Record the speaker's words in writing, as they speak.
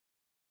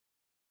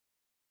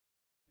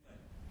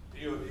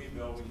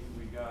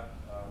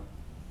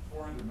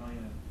$200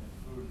 million in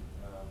food,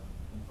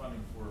 in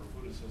funding for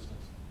food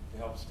assistance to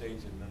help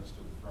states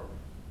administer the program.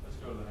 Let's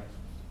go to the next one.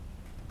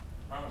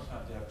 Promise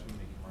not to have too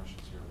many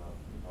commercials here about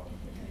the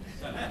Republican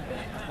Senate.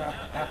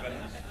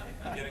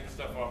 I'm getting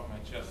stuff off my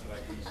chest that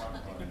I can talk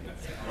about.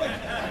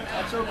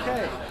 That's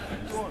okay.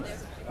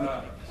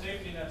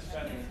 Safety net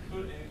spending,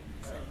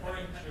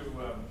 according to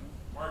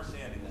Mark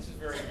Zandi, this is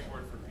very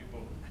important for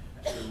people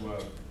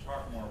to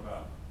talk more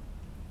about.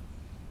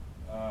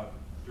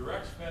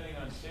 Direct spending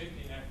on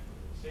safety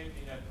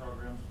net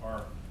programs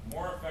are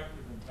more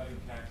effective than cutting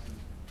taxes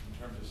in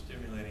terms of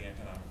stimulating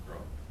economic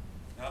growth.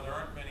 Now, there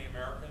aren't many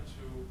Americans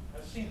who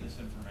have seen this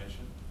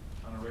information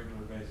on a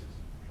regular basis.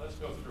 Let's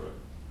go through it.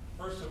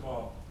 First of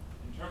all,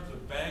 in terms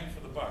of bang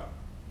for the buck,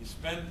 you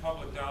spend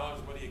public dollars,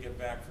 what do you get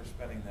back for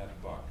spending that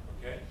buck,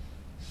 okay?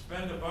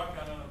 Spend $1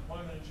 on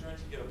unemployment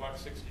insurance, you get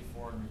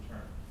 $1.64 in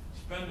return.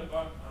 Spend $1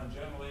 on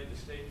general aid to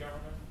state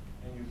government,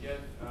 and you get,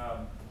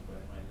 my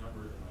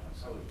number in my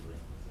salary,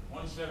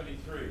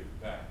 173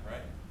 back,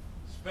 right?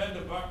 Spend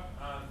 $1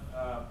 on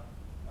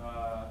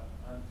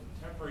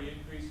temporary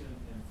increase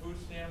in food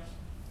stamps,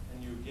 and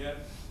you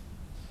get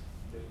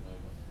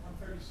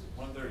 136.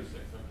 136,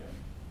 okay.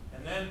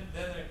 And then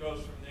it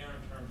goes from there in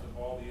terms of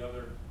all the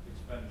other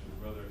expenditures,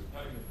 whether it's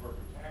cutting the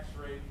corporate tax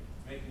rate,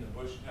 making the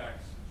Bush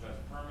tax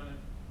just permanent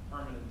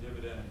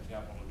dividend and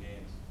capital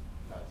gains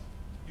cuts.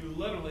 You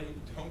literally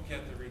don't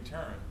get the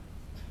return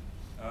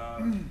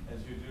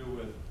as you do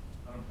with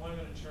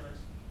unemployment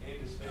insurance,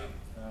 aid to state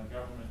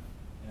government,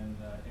 and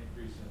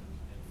increase in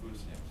food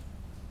stamps.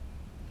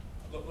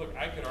 Look,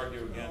 I could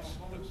argue against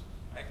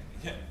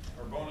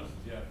or bonuses,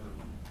 yeah,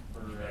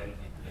 for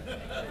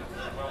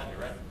wealthy,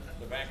 right?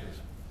 The bankers.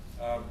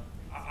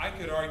 I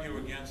could argue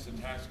against the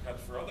tax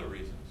cuts for other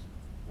reasons,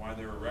 why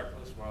they were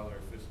reckless, while they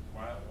were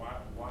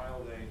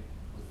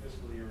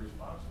fiscally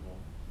irresponsible.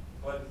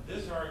 But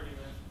this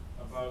argument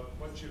about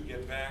what you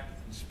get back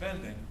in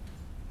spending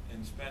 $1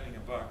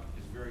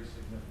 is very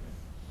significant.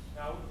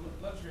 Now,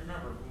 let's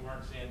remember who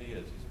Mark Zandi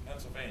is. He's a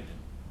Pennsylvanian.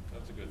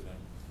 That's a good thing.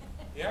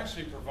 He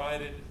actually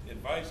provided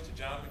advice to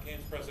John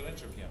McCain's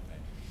presidential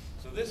campaign.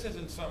 So this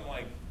isn't some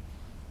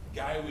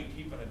guy we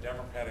keep in a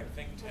Democratic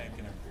think tank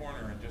in a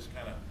corner and just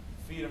kind of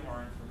feed him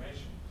our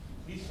information.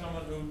 He's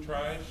someone who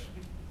tries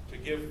to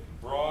give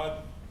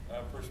broad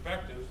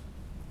perspectives,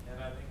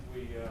 and I think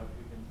we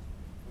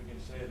can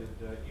say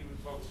that even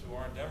folks who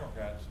aren't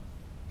Democrats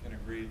can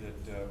agree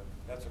that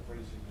that's a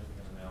pretty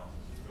significant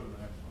analysis. Let's go to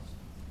the next one.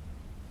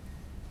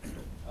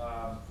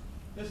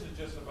 This is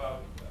just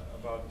about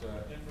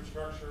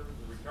infrastructure.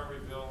 The recovery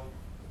bill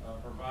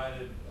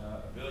provided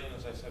 $1 billion,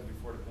 as I said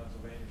before, to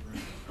Pennsylvania for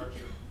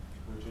infrastructure,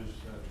 which is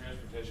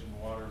transportation,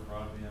 water,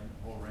 broadband,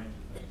 a whole range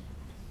of things.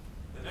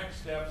 The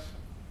next steps,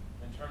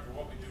 in terms of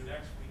what we do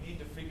next, we need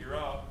to figure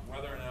out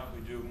whether or not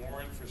we do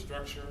more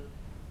infrastructure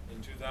in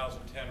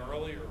 2010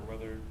 early, or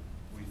whether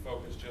we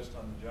focus just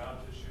on the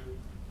jobs issue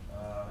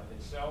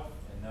itself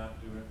and not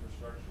do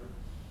infrastructure.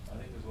 I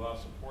think there's a lot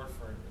of support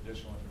for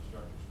additional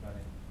infrastructure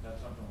spending.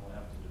 That's something we'll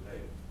have to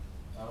debate.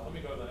 Let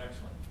me go to the next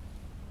one.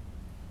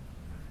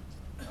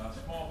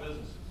 Small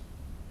businesses.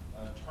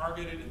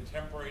 Targeted and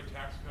temporary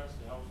tax cuts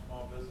to help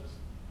small business,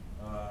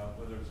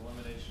 whether it's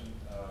elimination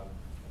of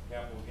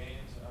capital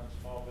gains on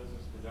small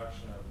business,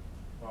 deduction of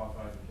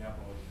qualified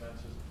capital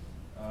expenses,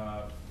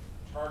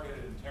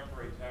 targeted and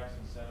temporary tax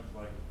incentives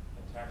like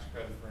a tax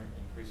credit for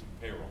increasing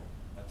payroll.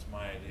 That's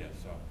my idea,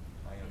 so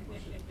I'm going to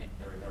push it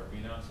very hard.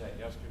 We announced that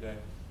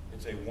yesterday.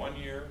 It's a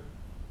one-year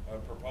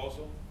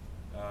proposal.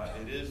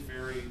 It is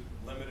very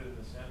limited in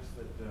the sense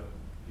that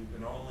you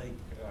can only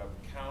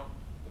count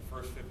the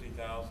first $50,000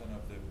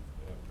 of the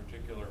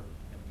particular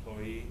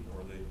employee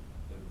or the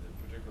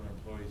particular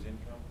employee's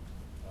income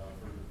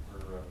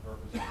for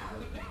purposes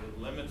of this. It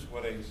limits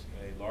what a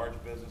large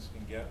business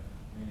can get,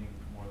 meaning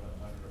more than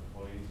 100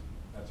 employees.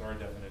 That's our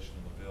definition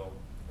of the bill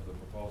or the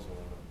proposal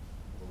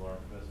of a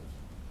large business.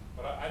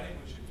 But I think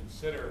we should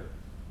consider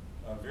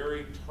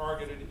very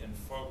targeted and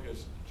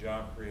focused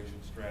job creation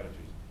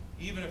strategies.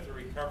 Even if the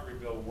recovery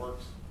bill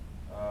works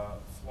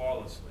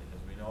flawlessly,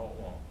 as we know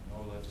it won't,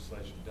 no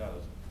legislation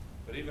does,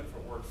 but even if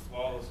it works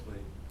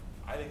flawlessly,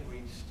 I think we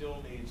still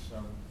need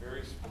some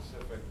very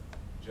specific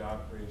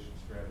job creation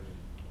strategies.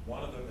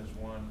 One of them is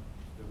one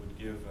that would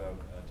give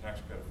a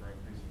tax credit for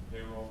increasing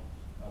payroll.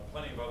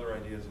 Plenty of other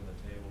ideas on the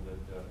table that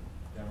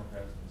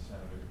Democrats in the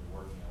Senate are going to be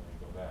working on when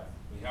we go back.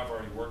 We have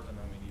already worked on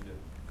them. We need to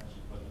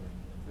actually put them in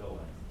bill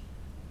language.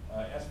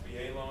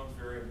 SBA loans,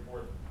 very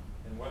important,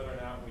 and whether or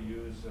not we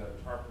use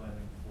TARP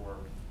lending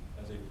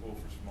as a pool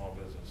for small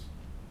business.